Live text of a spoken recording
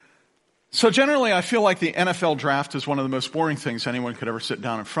So generally, I feel like the NFL draft is one of the most boring things anyone could ever sit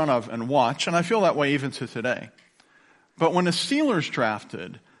down in front of and watch, and I feel that way even to today. But when the Steelers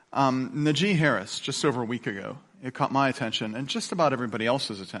drafted Najee Harris just over a week ago, it caught my attention and just about everybody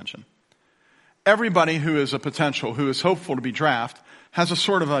else's attention. Everybody who is a potential, who is hopeful to be drafted, has a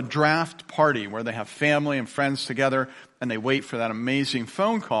sort of a draft party where they have family and friends together and they wait for that amazing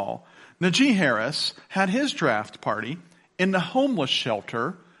phone call. Najee Harris had his draft party in the homeless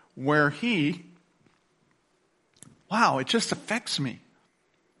shelter where it just affects me.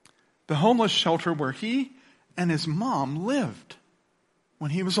 The homeless shelter where he and his mom lived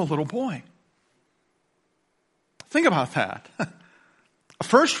when he was a little boy. Think about that. A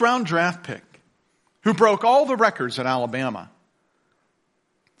first-round draft pick who broke all the records at Alabama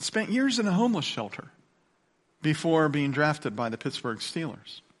spent years in a homeless shelter before being drafted by the Pittsburgh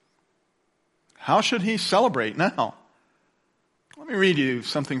Steelers. How should he celebrate now? Let me read you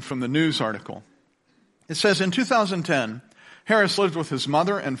something from the news article. It says, in 2010, Harris lived with his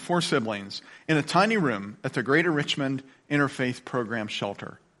mother and 4 siblings in a tiny room at the Greater Richmond Interfaith Program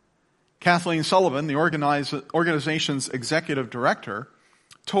Shelter. Kathleen Sullivan, the organization's executive director,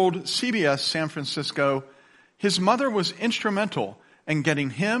 told CBS San Francisco his mother was instrumental in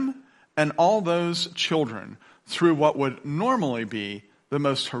getting him and all those children through what would normally be the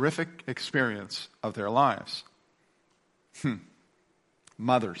most horrific experience of their lives.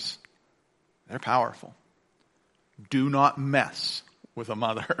 Mothers, they're powerful. Do not mess with a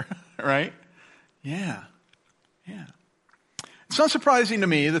mother, right? Yeah. It's not surprising to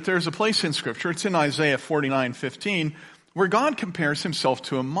me that there's a place in Scripture, it's in Isaiah 49:15, where God compares himself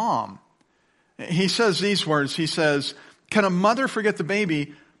to a mom. He says these words, he says, can a mother forget the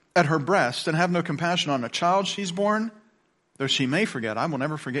baby at her breast and have no compassion on a child she's born? Though she may forget, I will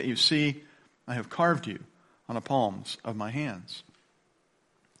never forget you. See, I have carved you on the palms of my hands.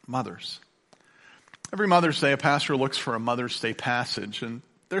 Mothers. Every Mother's Day, a pastor looks for a Mother's Day passage, and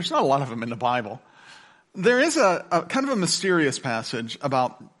there's not a lot of them in the Bible. There is a kind of a mysterious passage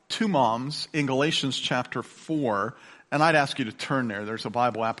about 2 moms in Galatians chapter 4, and I'd ask you to turn there. There's a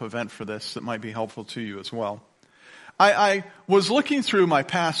Bible app event for this that might be helpful to you as well. I was looking through my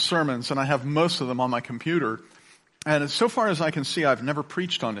past sermons, and I have most of them on my computer, and so far as I can see, I've never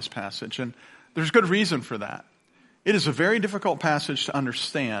preached on this passage, and there's good reason for that. It is a very difficult passage to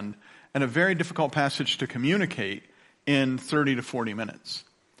understand and a very difficult passage to communicate in 30 to 40 minutes.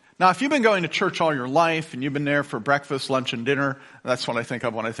 Now, if you've been going to church all your life and you've been there for breakfast, lunch, and dinner, that's what I think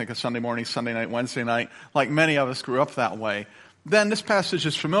of when I think of Sunday morning, Sunday night, Wednesday night, like many of us grew up that way, then this passage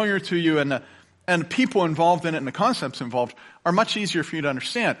is familiar to you and people involved in it and the concepts involved are much easier for you to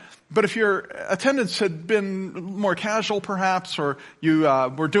understand. But if your attendance had been more casual perhaps, or you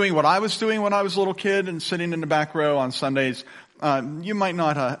were doing what I was doing when I was a little kid and sitting in the back row on Sundays, you might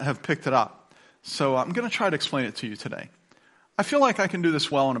not have picked it up. So I'm going to try to explain it to you today. I feel like I can do this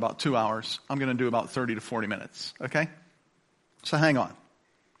well in about 2 hours. I'm going to do about 30 to 40 minutes, okay? So hang on.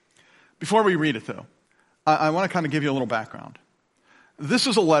 Before we read it, though, I want to kind of give you a little background. This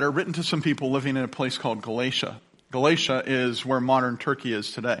is a letter written to some people living in a place called Galatia. Galatia is where modern Turkey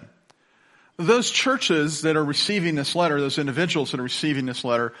is today. Those churches that are receiving this letter, those individuals that are receiving this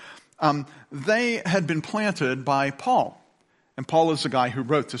letter, they had been planted by Paul. And Paul is the guy who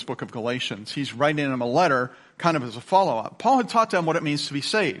wrote this book of Galatians. He's writing them a letter kind of as a follow-up. Paul had taught them what it means to be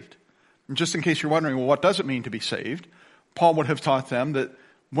saved. And just in case you're wondering, well, what does it mean to be saved? Paul would have taught them that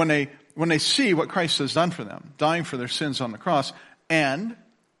when they see what Christ has done for them, dying for their sins on the cross, and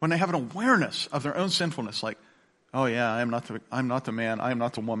when they have an awareness of their own sinfulness, like, oh yeah, I'm not the man, I am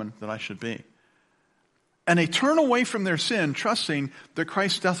not the woman that I should be. And they turn away from their sin, trusting that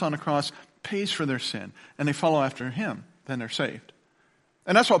Christ's death on the cross pays for their sin, and they follow after him, then they're saved.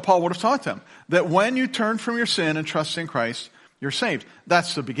 And that's what Paul would have taught them, that when you turn from your sin and trust in Christ, you're saved.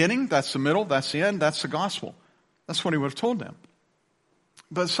 That's the beginning, that's the middle, that's the end, that's the gospel. That's what he would have told them.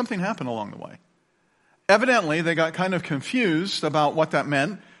 But something happened along the way. Evidently, they got kind of confused about what that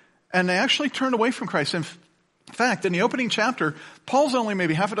meant, and they actually turned away from Christ. In fact, in the opening chapter, Paul's only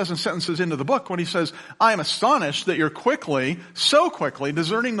maybe half a dozen sentences into the book when he says, I am astonished that you're so quickly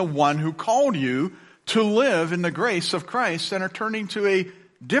deserting the one who called you to live in the grace of Christ and are turning to a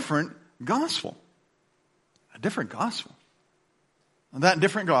different gospel. A different gospel. And that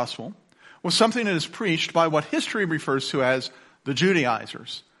different gospel was something that is preached by what history refers to as the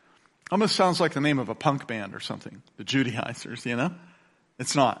Judaizers. Almost sounds like the name of a punk band or something. The Judaizers, you know?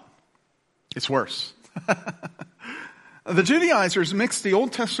 It's not. It's worse. The Judaizers mixed the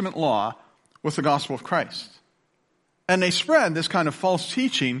Old Testament law with the gospel of Christ. And they spread this kind of false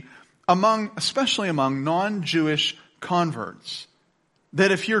teaching especially among non-Jewish converts.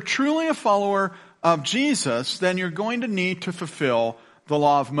 that if you're truly a follower of Jesus, then you're going to need to fulfill the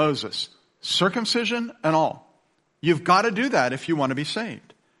law of Moses, circumcision and all. You've got to do that if you want to be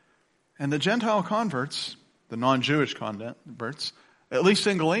saved. And the Gentile converts, the non-Jewish converts, at least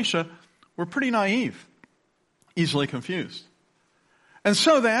in Galatia, were pretty naive, easily confused. And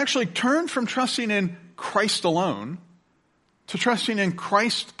so they actually turned from trusting in Christ alone to trusting in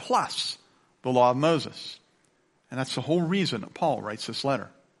Christ plus the law of Moses. And that's the whole reason that Paul writes this letter.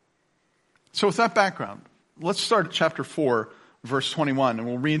 So with that background, let's start at chapter 4, verse 21, and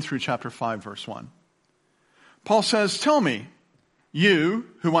we'll read through chapter 5, verse 1. Paul says, "Tell me, you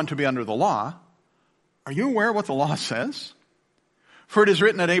who want to be under the law, are you aware of what the law says? For it is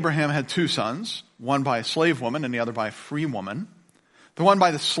written that Abraham had two sons, one by a slave woman and the other by a free woman. The one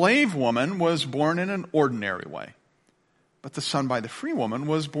by the slave woman was born in an ordinary way, but the son by the free woman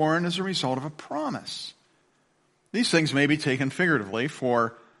was born as a result of a promise. These things may be taken figuratively,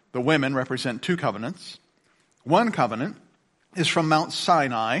 for the women represent two covenants. One covenant is from Mount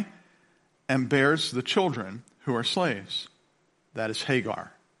Sinai and bears the children who are slaves. That is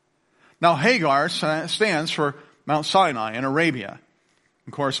Hagar. Now Hagar stands for Mount Sinai in Arabia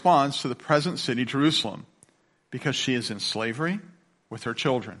and corresponds to the present city Jerusalem because she is in slavery with her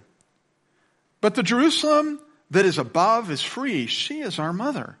children. But the Jerusalem that is above is free. She is our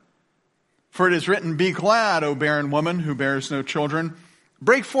mother. For it is written, 'Be glad, O barren woman who bears no children.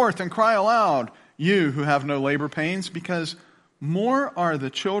 Break forth and cry aloud, you who have no labor pains, because more are the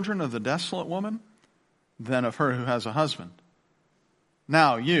children of the desolate woman than of her who has a husband.'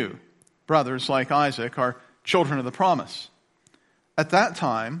 Now you, brothers like Isaac, are children of the promise. At that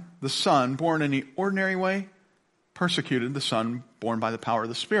time, the son born in the ordinary way persecuted the son born by the power of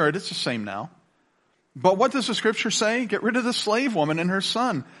the Spirit." It's the same now. But what does the scripture say? Get rid of the slave woman and her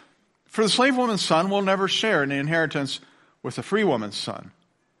son. For the slave woman's son will never share in the inheritance with the free woman's son.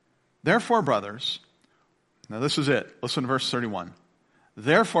 Therefore, brothers, now this is it. Listen to verse 31.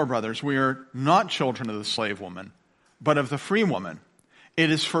 "Therefore, brothers, we are not children of the slave woman, but of the free woman.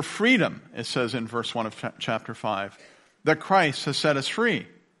 It is for freedom," it says in verse 1 of chapter 5, "that Christ has set us free."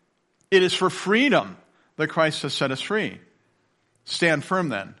 It is for freedom that Christ has set us free. Stand firm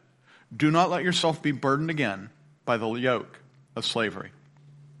then. Do not let yourself be burdened again by the yoke of slavery.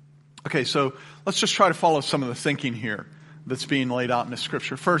 Okay, so let's just try to follow some of the thinking here that's being laid out in the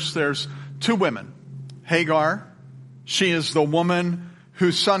scripture. First, there's two women. Hagar, she is the woman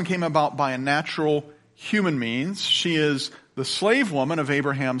whose son came about by a natural human means. She is the slave woman of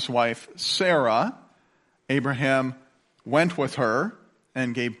Abraham's wife, Sarah. Abraham went with her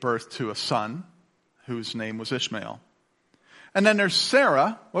and gave birth to a son whose name was Ishmael. And then there's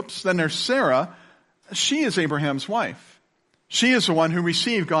Sarah. She is Abraham's wife. She is the one who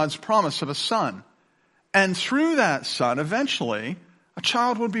received God's promise of a son. And through that son, eventually, a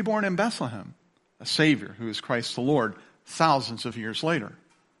child would be born in Bethlehem, a Savior who is Christ the Lord, thousands of years later.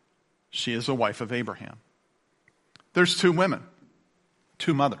 She is the wife of Abraham. There's two women,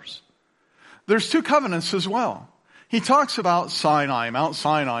 two mothers. There's two covenants as well. He talks about Sinai, Mount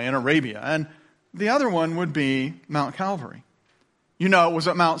Sinai in Arabia, and the other one would be Mount Calvary. You know, it was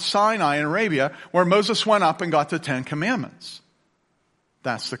at Mount Sinai in Arabia where Moses went up and got the 10 Commandments.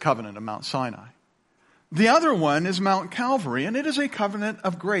 That's the covenant of Mount Sinai. The other one is Mount Calvary, and it is a covenant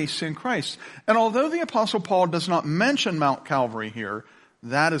of grace in Christ. And although the Apostle Paul does not mention Mount Calvary here,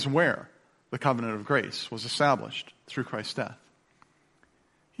 that is where the covenant of grace was established through Christ's death.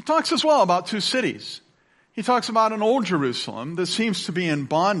 He talks as well about two cities. He talks about an old Jerusalem that seems to be in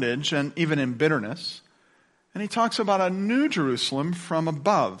bondage and even in bitterness. And he talks about a new Jerusalem from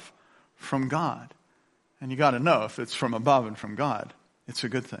above, from God. And you got to know, if it's from above and from God, it's a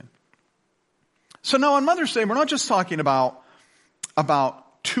good thing. So now on Mother's Day, we're not just talking about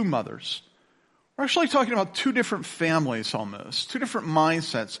two mothers. We're actually talking about two different families almost, two different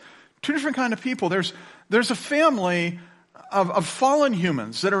mindsets, two different kind of people. There's a family of fallen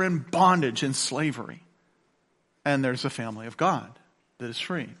humans that are in bondage, in slavery. And there's a family of God that is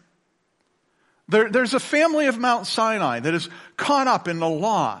free. There's a family of Mount Sinai that is caught up in the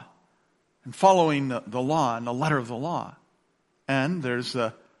law and following the law and the letter of the law. And there's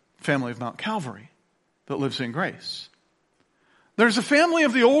the family of Mount Calvary that lives in grace. There's a family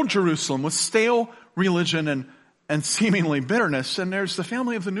of the old Jerusalem with stale religion and seemingly bitterness. And there's the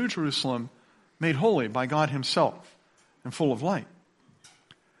family of the new Jerusalem made holy by God himself and full of light.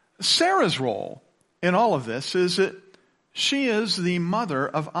 Sarah's role in all of this is that she is the mother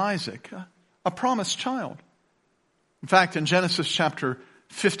of Isaac, a promised child. In fact, in Genesis chapter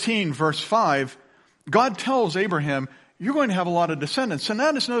 15, verse 5, God tells Abraham, you're going to have a lot of descendants. And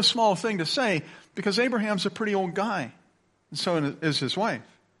that is no small thing to say, because Abraham's a pretty old guy. and so is his wife.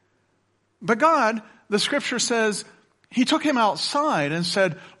 But God, the scripture says, he took him outside and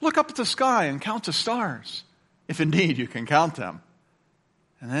said, look up at the sky and count the stars, if indeed you can count them.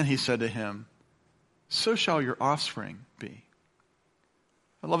 And then he said to him, so shall your offspring be.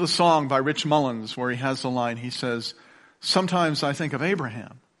 I love a song by Rich Mullins where he has the line, he says, sometimes I think of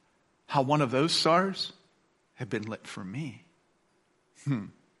Abraham, how one of those stars had been lit for me.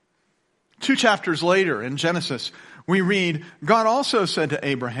 2 chapters later in Genesis, we read, God also said to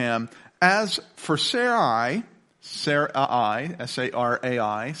Abraham, as for Sarai, S-A-R-A-I,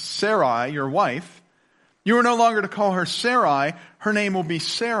 Sarai, your wife, you are no longer to call her Sarai, her name will be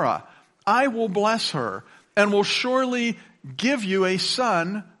Sarah. I will bless her and will surely give you a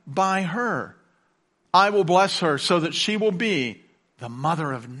son by her. I will bless her so that she will be the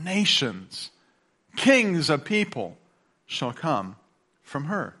mother of nations. Kings of people shall come from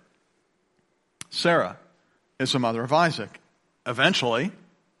her. Sarah is the mother of Isaac. Eventually,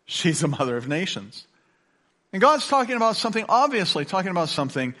 she's the mother of nations. And God's talking about something, obviously talking about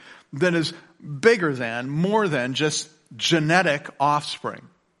something that is bigger than, more than just genetic offspring.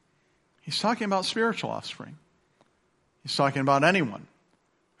 He's talking about spiritual offspring. He's talking about anyone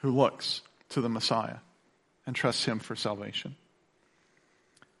who looks to the Messiah and trusts him for salvation.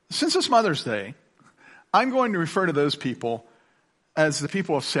 Since it's Mother's Day, I'm going to refer to those people as the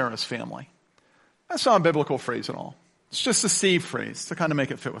people of Sarah's family. That's not a biblical phrase at all. It's just a Steve phrase to kind of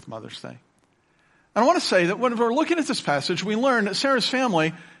make it fit with Mother's Day. And I want to say that when we're looking at this passage, we learn that Sarah's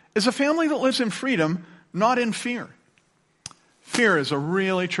family is a family that lives in freedom, not in fear. Fear is a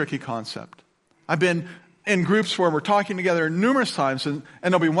really tricky concept. I've been in groups where we're talking together numerous times, and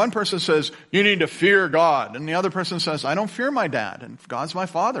there'll be one person who says, you need to fear God. And the other person says, I don't fear my dad, and God's my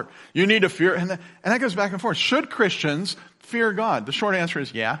father. You need to fear. And that goes back and forth. Should Christians fear God? The short answer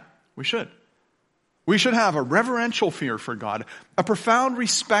is, yeah, we should. We should have a reverential fear for God, a profound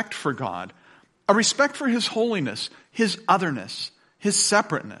respect for God, a respect for his holiness, his otherness, his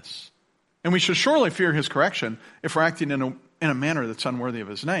separateness. And we should surely fear his correction if we're acting in a manner that's unworthy of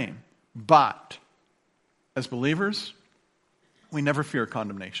his name. But as believers, we never fear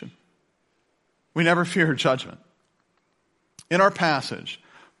condemnation. We never fear judgment. In our passage,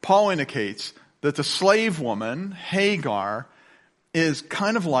 Paul indicates that the slave woman, Hagar, is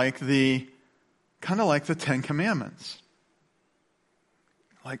kind of like the Ten Commandments.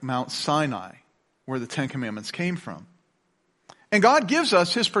 Like Mount Sinai, where the Ten Commandments came from. And God gives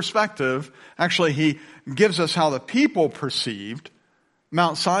us his perspective. Actually, he gives us how the people perceived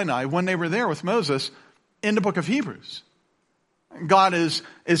Mount Sinai when they were there with Moses in the book of Hebrews. God is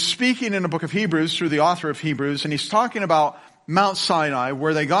speaking in the book of Hebrews through the author of Hebrews, and he's talking about Mount Sinai,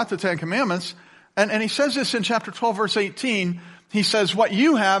 where they got the Ten Commandments. And he says this in chapter 12, verse 18. He says, what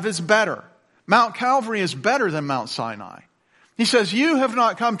you have is better. Mount Calvary is better than Mount Sinai. He says, you have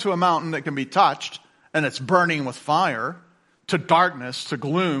not come to a mountain that can be touched, and it's burning with fire, to darkness, to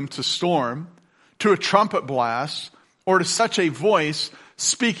gloom, to storm, to a trumpet blast, or to such a voice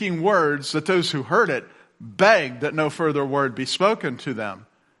speaking words that those who heard it begged that no further word be spoken to them,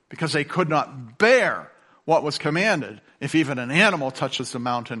 because they could not bear what was commanded. If even an animal touches the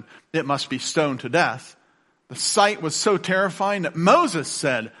mountain, it must be stoned to death. The sight was so terrifying that Moses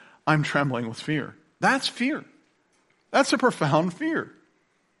said, I'm trembling with fear. That's fear. That's a profound fear.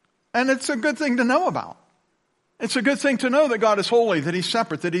 And it's a good thing to know about. It's a good thing to know that God is holy, that he's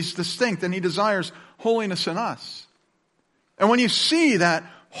separate, that he's distinct, and he desires holiness in us. And when you see that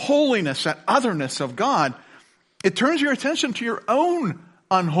holiness, that otherness of God, it turns your attention to your own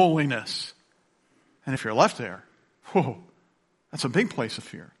unholiness. And if you're left there, whoa, that's a big place of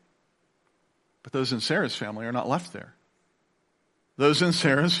fear. But those in Sarah's family are not left there. Those in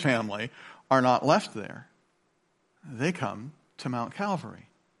Sarah's family are not left there. They come to Mount Calvary.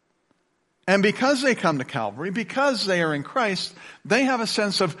 And because they come to Calvary, because they are in Christ, they have a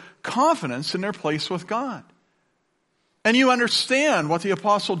sense of confidence in their place with God. And you understand what the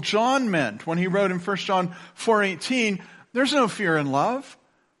Apostle John meant when he wrote in 1 John 4:18, there's no fear in love.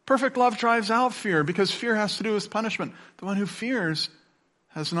 Perfect love drives out fear, because fear has to do with punishment. The one who fears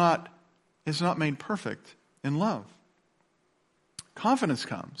is not made perfect in love. Confidence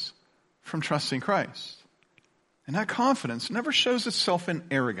comes from trusting Christ. And that confidence never shows itself in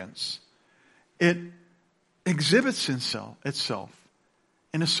arrogance. It exhibits itself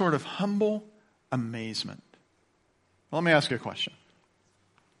in a sort of humble amazement. Well, let me ask you a question.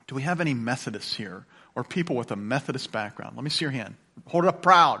 Do we have any Methodists here or people with a Methodist background? Let me see your hand. Hold it up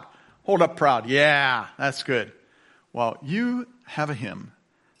proud. Hold up proud. Yeah, that's good. Well, you have a hymn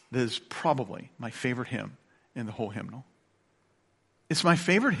that is probably my favorite hymn in the whole hymnal. It's my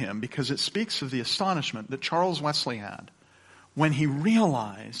favorite hymn because it speaks of the astonishment that Charles Wesley had when he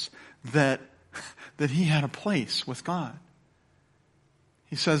realized that he had a place with God.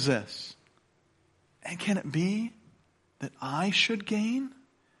 He says this, and can it be that I should gain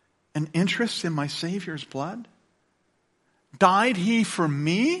an interest in my Savior's blood? Died he for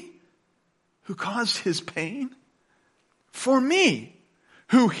me, who caused his pain? For me,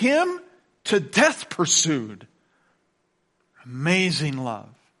 who him to death pursued. Amazing love.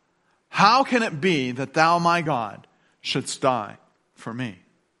 How can it be that thou, my God, shouldst die for me?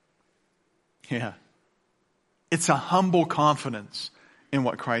 Yeah. It's a humble confidence in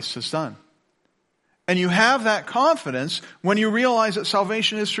what Christ has done. And you have that confidence when you realize that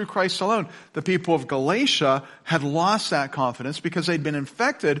salvation is through Christ alone. The people of Galatia had lost that confidence because they'd been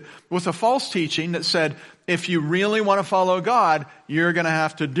infected with a false teaching that said, if you really want to follow God, you're going to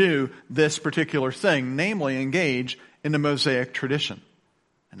have to do this particular thing, namely engage in the Mosaic tradition.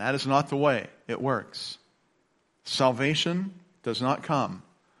 And that is not the way it works. Salvation does not come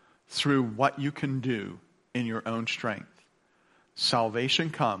through what you can do in your own strength. Salvation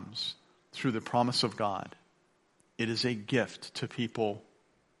comes through the promise of God. It is a gift to people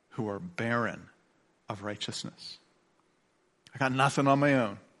who are barren of righteousness. I got nothing on my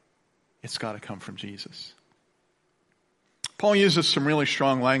own. It's got to come from Jesus. Paul uses some really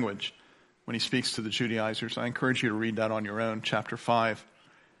strong language when he speaks to the Judaizers. I encourage you to read that on your own, chapter 5.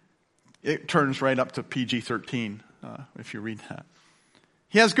 It turns right up to PG-13 if you read that.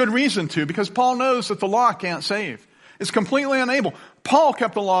 He has good reason to, because Paul knows that the law can't save. It's completely unable. Paul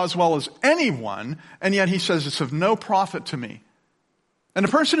kept the law as well as anyone, and yet he says it's of no profit to me. And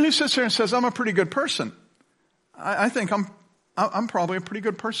the person who sits there and says, I'm a pretty good person, I think I'm probably a pretty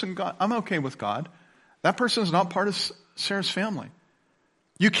good person. God, I'm okay with God. That person is not part of Sarah's family.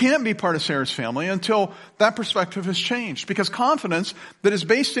 You can't be part of Sarah's family until that perspective has changed. Because confidence that is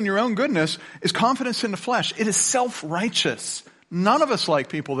based in your own goodness is confidence in the flesh. It is self-righteous. None of us like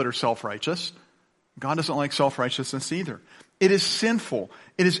people that are self-righteous. God doesn't like self-righteousness either. It is sinful.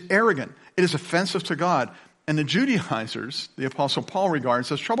 It is arrogant. It is offensive to God. And the Judaizers, the Apostle Paul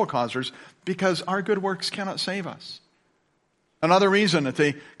regards as trouble causers because our good works cannot save us. Another reason that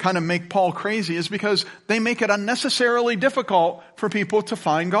they kind of make Paul crazy is because they make it unnecessarily difficult for people to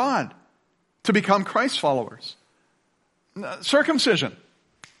find God, to become Christ followers. Circumcision,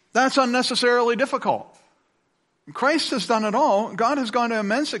 that's unnecessarily difficult. Christ has done it all. God has gone to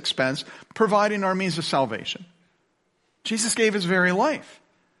immense expense providing our means of salvation. Jesus gave his very life.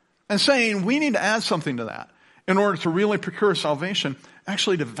 And saying we need to add something to that in order to really procure salvation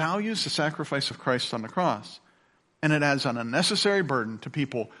actually devalues the sacrifice of Christ on the cross. And it adds an unnecessary burden to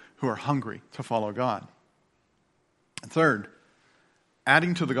people who are hungry to follow God. And third,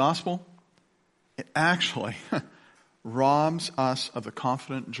 adding to the gospel, it actually robs us of the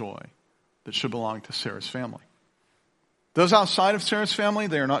confident joy that should belong to Sarah's family. Those outside of Sarah's family,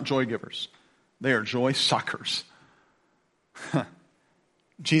 they are not joy givers. They are joy suckers.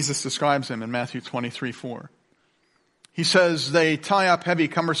 Jesus describes them in Matthew 23:4. He says they tie up heavy,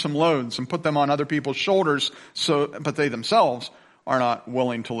 cumbersome loads and put them on other people's shoulders, but they themselves are not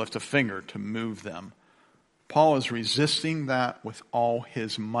willing to lift a finger to move them. Paul is resisting that with all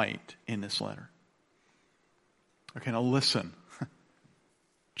his might in this letter. Okay, now listen.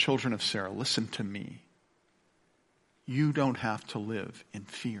 Children of Sarah, listen to me. You don't have to live in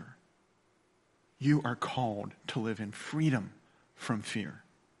fear. You are called to live in freedom from fear.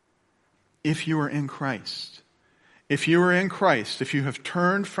 If you are in Christ, if you have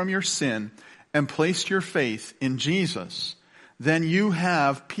turned from your sin and placed your faith in Jesus, then you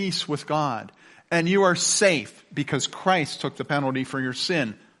have peace with God. And you are safe because Christ took the penalty for your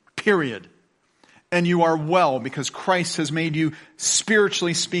sin, period. And you are well because Christ has made you,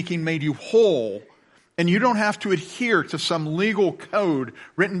 spiritually speaking, made you whole. And you don't have to adhere to some legal code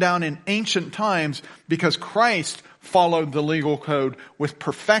written down in ancient times because Christ followed the legal code with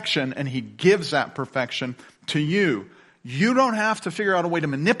perfection and he gives that perfection to you. You don't have to figure out a way to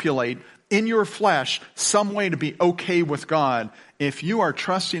manipulate in your flesh some way to be okay with God. If you are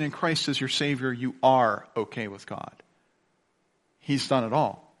trusting in Christ as your Savior, you are okay with God. He's done it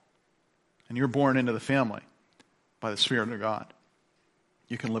all. And you're born into the family by the Spirit of God.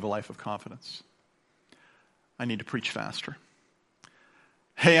 You can live a life of confidence. I need to preach faster.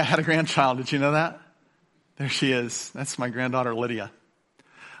 Hey, I had a grandchild. Did you know that? There she is. That's my granddaughter, Lydia.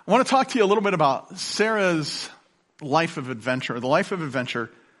 I want to talk to you a little bit about Sarah's life of adventure, the life of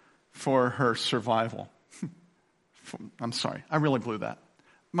adventure for her survival. I'm sorry. I really blew that.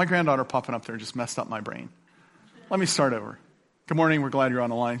 My granddaughter popping up there just messed up my brain. Let me start over. Good morning. We're glad you're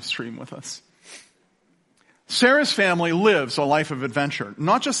on the live stream with us. Sarah's family lives a life of adventure,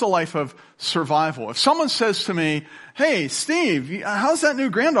 not just a life of survival. If someone says to me, hey, Steve, how's that new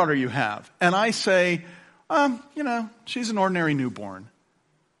granddaughter you have? And I say, she's an ordinary newborn.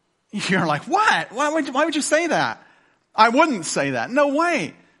 You're like, what? Why would you say that? I wouldn't say that. No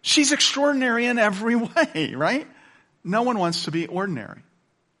way. She's extraordinary in every way, right? No one wants to be ordinary.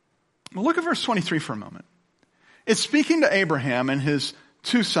 Well, look at verse 23 for a moment. It's speaking to Abraham and his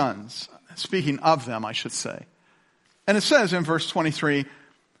two sons. Speaking of them, I should say. And it says in verse 23,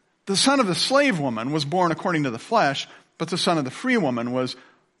 the son of the slave woman was born according to the flesh, but the son of the free woman was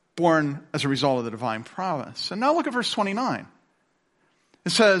born as a result of the divine promise. And now look at verse 29.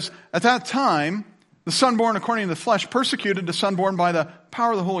 It says, at that time, the son born according to the flesh persecuted the son born by the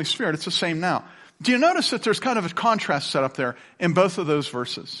power of the Holy Spirit. It's the same now. Do you notice that there's kind of a contrast set up there in both of those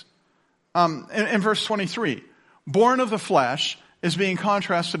verses? In verse 23, born of the flesh is being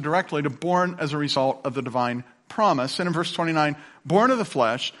contrasted directly to born as a result of the divine promise. And in verse 29, born of the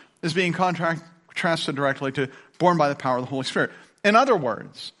flesh is being contrasted directly to born by the power of the Holy Spirit. In other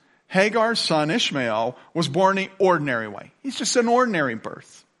words, Hagar's son Ishmael was born the ordinary way. He's just an ordinary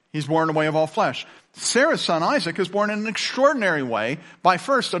birth. He's born in the way of all flesh. Sarah's son Isaac is born in an extraordinary way by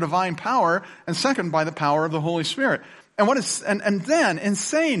first a divine power and second by the power of the Holy Spirit. And then in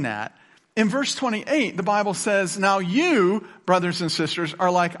saying that, in verse 28, the Bible says, now you, brothers and sisters,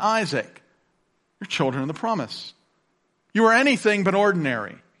 are like Isaac. You're children of the promise. You are anything but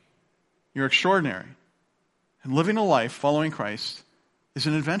ordinary. You're extraordinary. And living a life following Christ is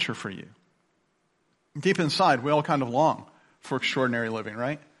an adventure for you. Deep inside, we all kind of long for extraordinary living,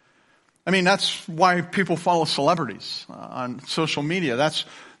 right? I mean, that's why people follow celebrities on social media.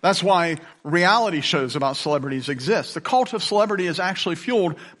 That's why reality shows about celebrities exist. The cult of celebrity is actually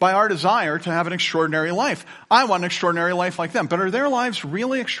fueled by our desire to have an extraordinary life. I want an extraordinary life like them. But are their lives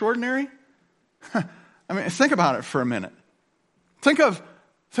really extraordinary? I mean, think about it for a minute. Think of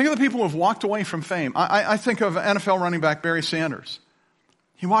the people who have walked away from fame. I think of NFL running back Barry Sanders.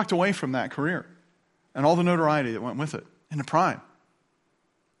 He walked away from that career and all the notoriety that went with it in the prime.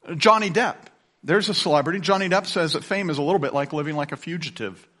 Johnny Depp. There's a celebrity. Johnny Depp says that fame is a little bit like living like a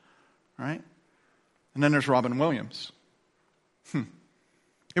fugitive. Right? And then there's Robin Williams.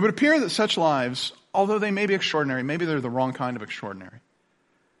 It would appear that such lives, although they may be extraordinary, maybe they're the wrong kind of extraordinary.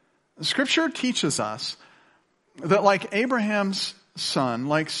 Scripture teaches us that like Abraham's son,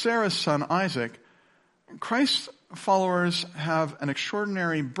 like Sarah's son Isaac, Christ's followers have an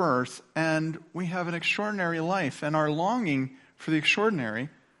extraordinary birth and we have an extraordinary life, and our longing for the extraordinary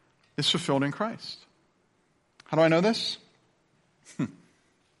is fulfilled in Christ. How do I know this?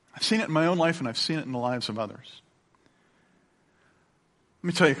 I've seen it in my own life and I've seen it in the lives of others. Let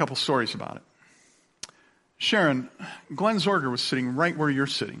me tell you a couple stories about it. Sharon, Glenn Zorger was sitting right where you're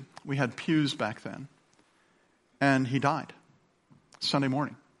sitting. We had pews back then. And he died. Sunday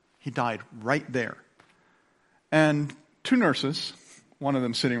morning. He died right there. And two nurses, one of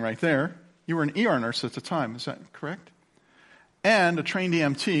them sitting right there. You were an ER nurse at the time, is that correct? And a trained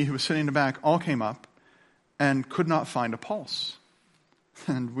EMT who was sitting in the back all came up and could not find a pulse.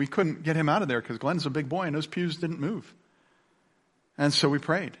 And we couldn't get him out of there because Glenn's a big boy and those pews didn't move. And so we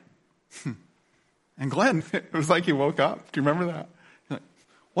prayed. And Glenn, it was like he woke up. Do you remember that? Like,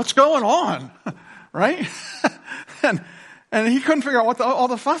 what's going on? Right? and he couldn't figure out what all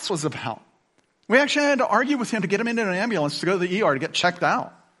the fuss was about. We actually had to argue with him to get him into an ambulance to go to the ER to get checked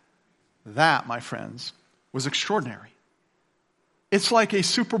out. That, my friends, was extraordinary. It's like a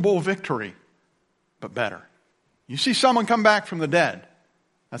Super Bowl victory, but better. You see someone come back from the dead.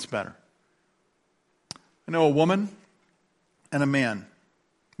 That's better. I know a woman and a man,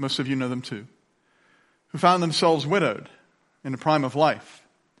 most of you know them too, who found themselves widowed in the prime of life.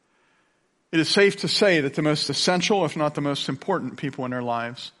 It is safe to say that the most essential, if not the most important people in their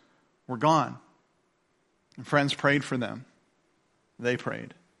lives were gone. And friends prayed for them. They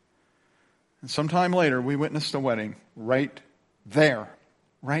prayed. And sometime later, we witnessed a wedding right there.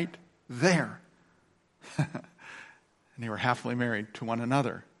 Right there. And they were happily married to one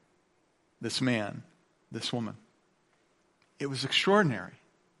another. This man, this woman. It was extraordinary.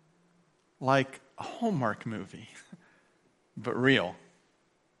 Like a Hallmark movie, but real.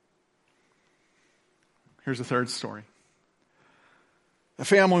 Here's a third story. A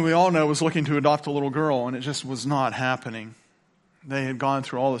family we all know was looking to adopt a little girl, and it just was not happening. They had gone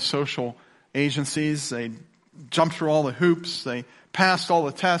through all the social agencies. They jumped through all the hoops. They passed all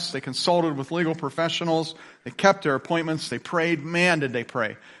the tests. They consulted with legal professionals. They kept their appointments. They prayed. Man, did they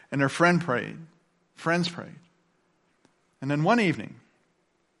pray. And their friends prayed. And then one evening,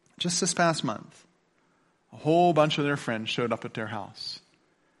 just this past month, a whole bunch of their friends showed up at their house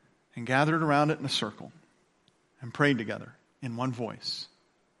and gathered around it in a circle and prayed together in one voice.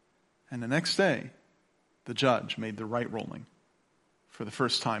 And the next day, the judge made the right ruling for the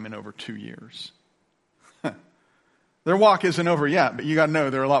first time in over 2 years. Their walk isn't over yet, but you got to know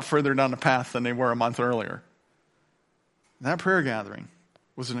they're a lot further down the path than they were a month earlier. That prayer gathering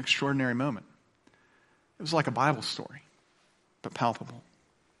was an extraordinary moment. It was like a Bible story, but palpable.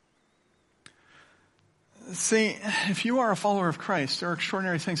 See, if you are a follower of Christ, there are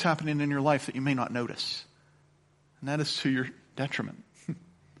extraordinary things happening in your life that you may not notice. And that is to your detriment.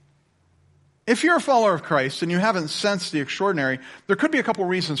 If you're a follower of Christ and you haven't sensed the extraordinary, there could be a couple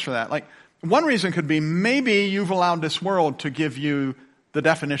reasons for that. Like, one reason could be maybe you've allowed this world to give you the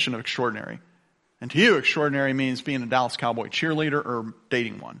definition of extraordinary. And to you, extraordinary means being a Dallas Cowboy cheerleader or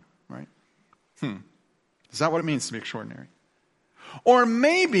dating one, right? Is that what it means to be extraordinary? Or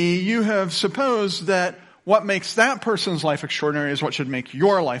maybe you have supposed that what makes that person's life extraordinary is what should make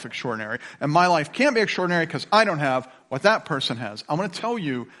your life extraordinary. And my life can't be extraordinary because I don't have what that person has. I want to tell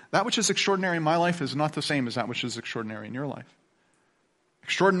you, that which is extraordinary in my life is not the same as that which is extraordinary in your life.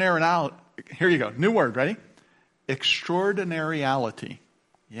 Extraordinary, here you go, new word, ready? Extraordinariality.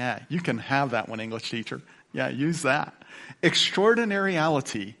 Yeah, you can have that one, English teacher. Yeah, use that.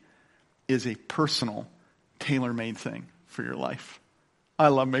 Extraordinariality is a personal, tailor-made thing for your life. I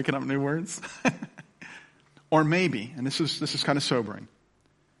love making up new words. Or maybe, and this is kind of sobering,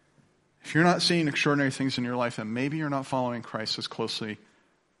 if you're not seeing extraordinary things in your life, then maybe you're not following Christ as closely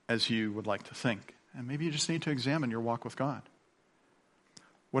as you would like to think. And maybe you just need to examine your walk with God.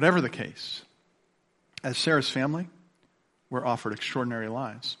 Whatever the case, as Sarah's family, we're offered extraordinary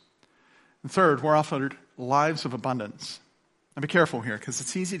lives. And third, we're offered lives of abundance. Now be careful here, because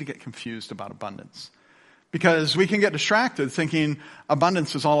it's easy to get confused about abundance. Because we can get distracted thinking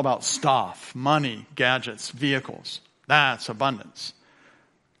abundance is all about stuff, money, gadgets, vehicles. That's abundance.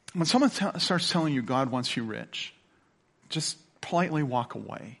 When someone starts telling you God wants you rich, just politely walk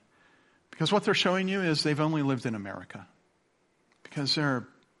away. Because what they're showing you is they've only lived in America. Because there are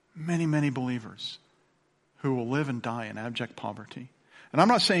many, many believers who will live and die in abject poverty. And I'm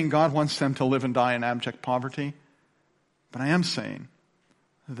not saying God wants them to live and die in abject poverty, but I am saying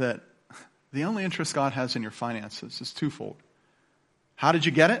that the only interest God has in your finances is twofold. How did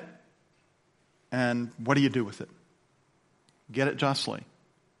you get it? And what do you do with it? Get it justly.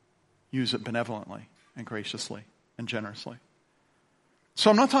 Use it benevolently and graciously and generously. So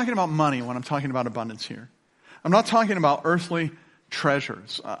I'm not talking about money when I'm talking about abundance here. I'm not talking about earthly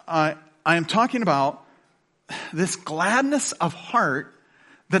treasures. I am talking about this gladness of heart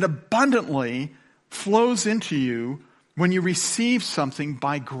that abundantly flows into you when you receive something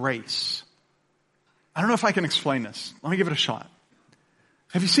by grace. I don't know if I can explain this. Let me give it a shot.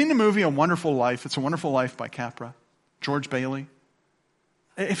 Have you seen the movie A Wonderful Life? It's A Wonderful Life by Capra, George Bailey.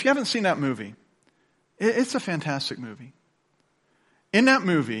 If you haven't seen that movie, it's a fantastic movie. In that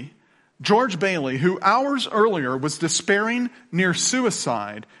movie, George Bailey, who hours earlier was despairing near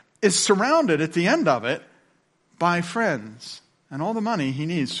suicide, is surrounded at the end of it by friends and all the money he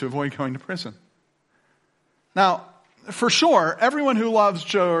needs to avoid going to prison. Now, for sure, everyone who loves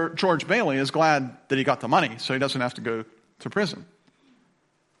George Bailey is glad that he got the money so he doesn't have to go to prison.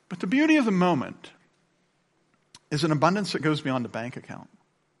 But the beauty of the moment is an abundance that goes beyond the bank account.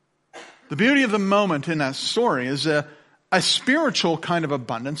 The beauty of the moment in that story is a spiritual kind of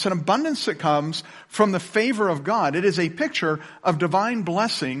abundance, an abundance that comes from the favor of God. It is a picture of divine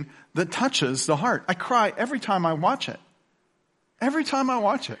blessing that touches the heart. I cry every time I watch it. Every time I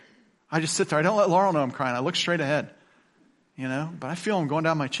watch it. I just sit there. I don't let Laurel know I'm crying. I look straight ahead. But I feel them going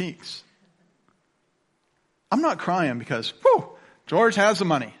down my cheeks. I'm not crying because, George has the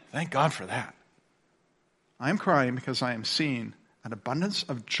money. Thank God for that. I am crying because I am seeing an abundance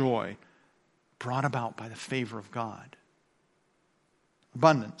of joy brought about by the favor of God.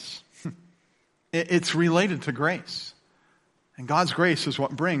 Abundance. It's related to grace. And God's grace is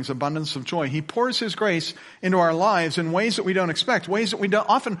what brings abundance of joy. He pours His grace into our lives in ways that we don't expect, ways that we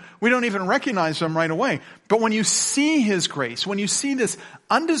don't even recognize them right away. But when you see His grace, when you see this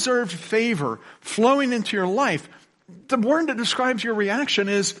undeserved favor flowing into your life, the word that describes your reaction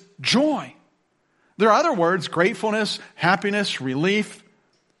is joy. There are other words, gratefulness, happiness, relief,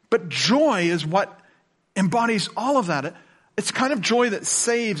 but joy is what embodies all of that. It's a kind of joy that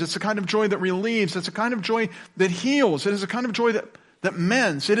saves. It's a kind of joy that relieves. It's a kind of joy that heals. It is a kind of joy that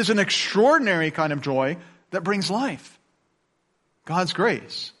mends. It is an extraordinary kind of joy that brings life. God's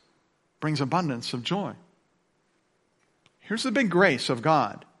grace brings abundance of joy. Here's the big grace of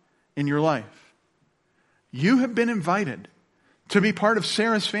God in your life. You have been invited to be part of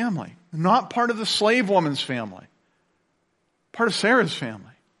Sarah's family, not part of the slave woman's family. Part of Sarah's family.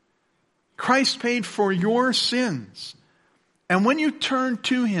 Christ paid for your sins. And when you turn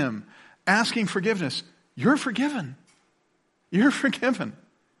to him asking forgiveness, you're forgiven. You're forgiven.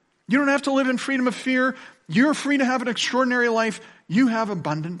 You don't have to live in freedom of fear. You're free to have an extraordinary life. You have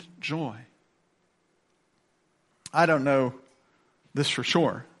abundant joy. I don't know this for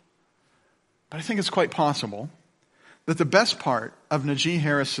sure, but I think it's quite possible that the best part of Najee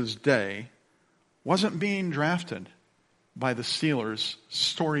Harris's day wasn't being drafted by the Steelers'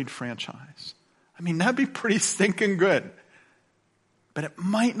 storied franchise. I mean, that'd be pretty stinking good. But it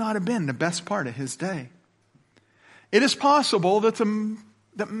might not have been the best part of his day. It is possible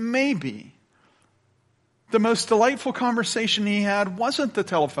that maybe the most delightful conversation he had wasn't the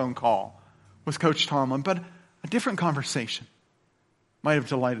telephone call with Coach Tomlin, but a different conversation might have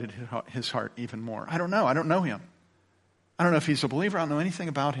delighted his heart even more. I don't know. I don't know him. I don't know if he's a believer. I don't know anything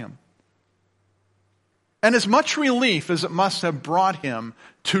about him. And as much relief as it must have brought him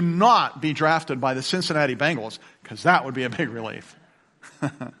to not be drafted by the Cincinnati Bengals, because that would be a big relief.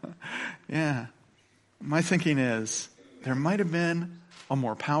 Yeah. My thinking is there might have been a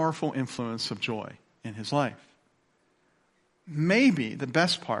more powerful influence of joy in his life. Maybe the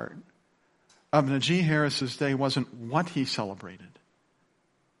best part of Najee Harris's day wasn't what he celebrated.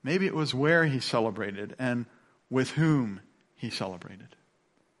 Maybe it was where he celebrated and with whom he celebrated.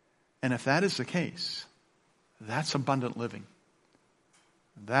 And if that is the case, that's abundant living.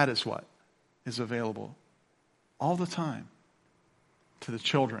 That is what is available all the time to the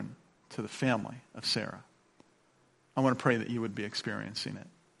children, to the family of Sarah. I want to pray that you would be experiencing it.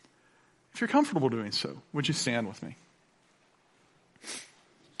 If you're comfortable doing so, would you stand with me?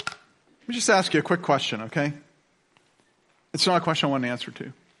 Let me just ask you a quick question, okay? It's not a question I want an answer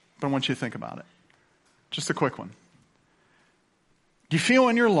to, but I want you to think about it. Just a quick one. Do you feel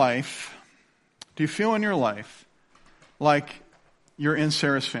in your life like you're in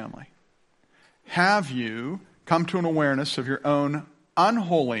Sarah's family? Have you come to an awareness of your own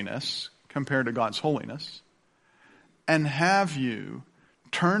unholiness compared to God's holiness? And have you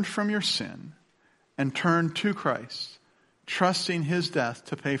turned from your sin and turned to Christ, trusting his death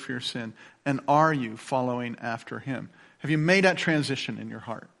to pay for your sin? And are you following after him? Have you made that transition in your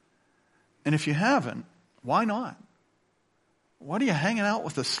heart? And if you haven't, why not? What are you hanging out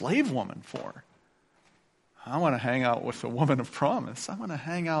with a slave woman for? I want to hang out with a woman of promise. I want to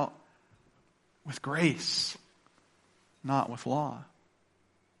hang out with grace, not with law.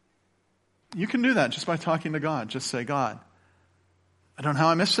 You can do that just by talking to God. Just say, God, I don't know how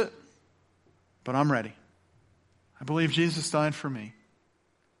I missed it, but I'm ready. I believe Jesus died for me.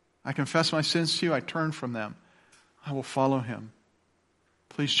 I confess my sins to you. I turn from them. I will follow him.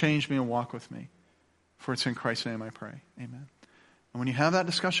 Please change me and walk with me. For it's in Christ's name I pray. Amen. And when you have that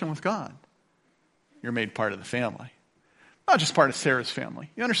discussion with God, you're made part of the family. Not just part of Sarah's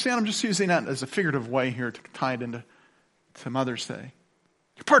family. You understand? I'm just using that as a figurative way here to tie it into Mother's Day.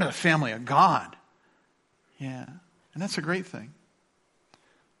 You're part of the family of God. Yeah. And that's a great thing.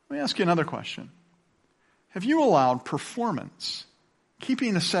 Let me ask you another question. Have you allowed performance,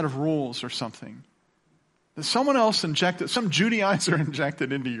 keeping a set of rules or something, that someone else injected, some Judaizer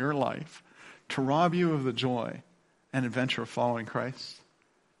injected into your life to rob you of the joy and adventure of following Christ?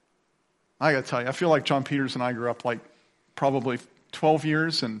 I got to tell you, I feel like John Peters and I grew up like probably 12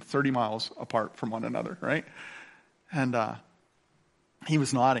 years and 30 miles apart from one another, right? And he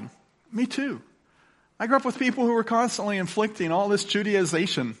was nodding. Me too. I grew up with people who were constantly inflicting all this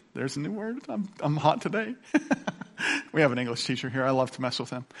Judaization. There's a new word. I'm hot today. We have an English teacher here. I love to mess with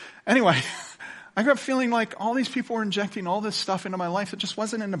him. Anyway, I grew up feeling like all these people were injecting all this stuff into my life that just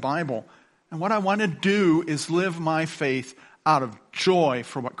wasn't in the Bible. And what I want to do is live my faith out of joy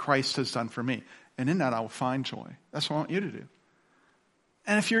for what Christ has done for me. And in that I will find joy. That's what I want you to do.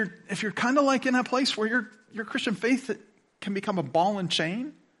 And if you're kind of like in that place where your Christian faith can become a ball and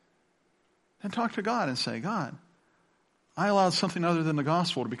chain, then talk to God and say, God, I allowed something other than the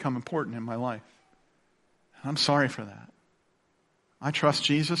gospel to become important in my life. And I'm sorry for that. I trust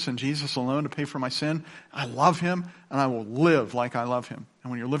Jesus and Jesus alone to pay for my sin. I love him, and I will live like I love him. And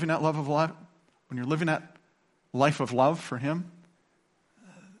when you're living that life of love for him,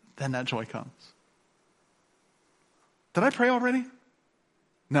 then that joy comes. Did I pray already?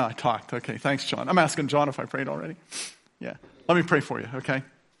 No, I talked. Okay, thanks, John. I'm asking John if I prayed already. Yeah. Let me pray for you, okay?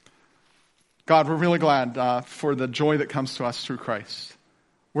 God, we're really glad for the joy that comes to us through Christ.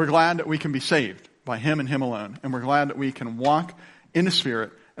 We're glad that we can be saved by him and him alone. And we're glad that we can walk in the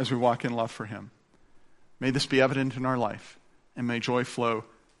Spirit as we walk in love for him. May this be evident in our life. And may joy flow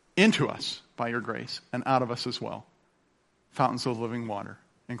into us by your grace and out of us as well. Fountains of living water.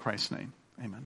 In Christ's name, amen.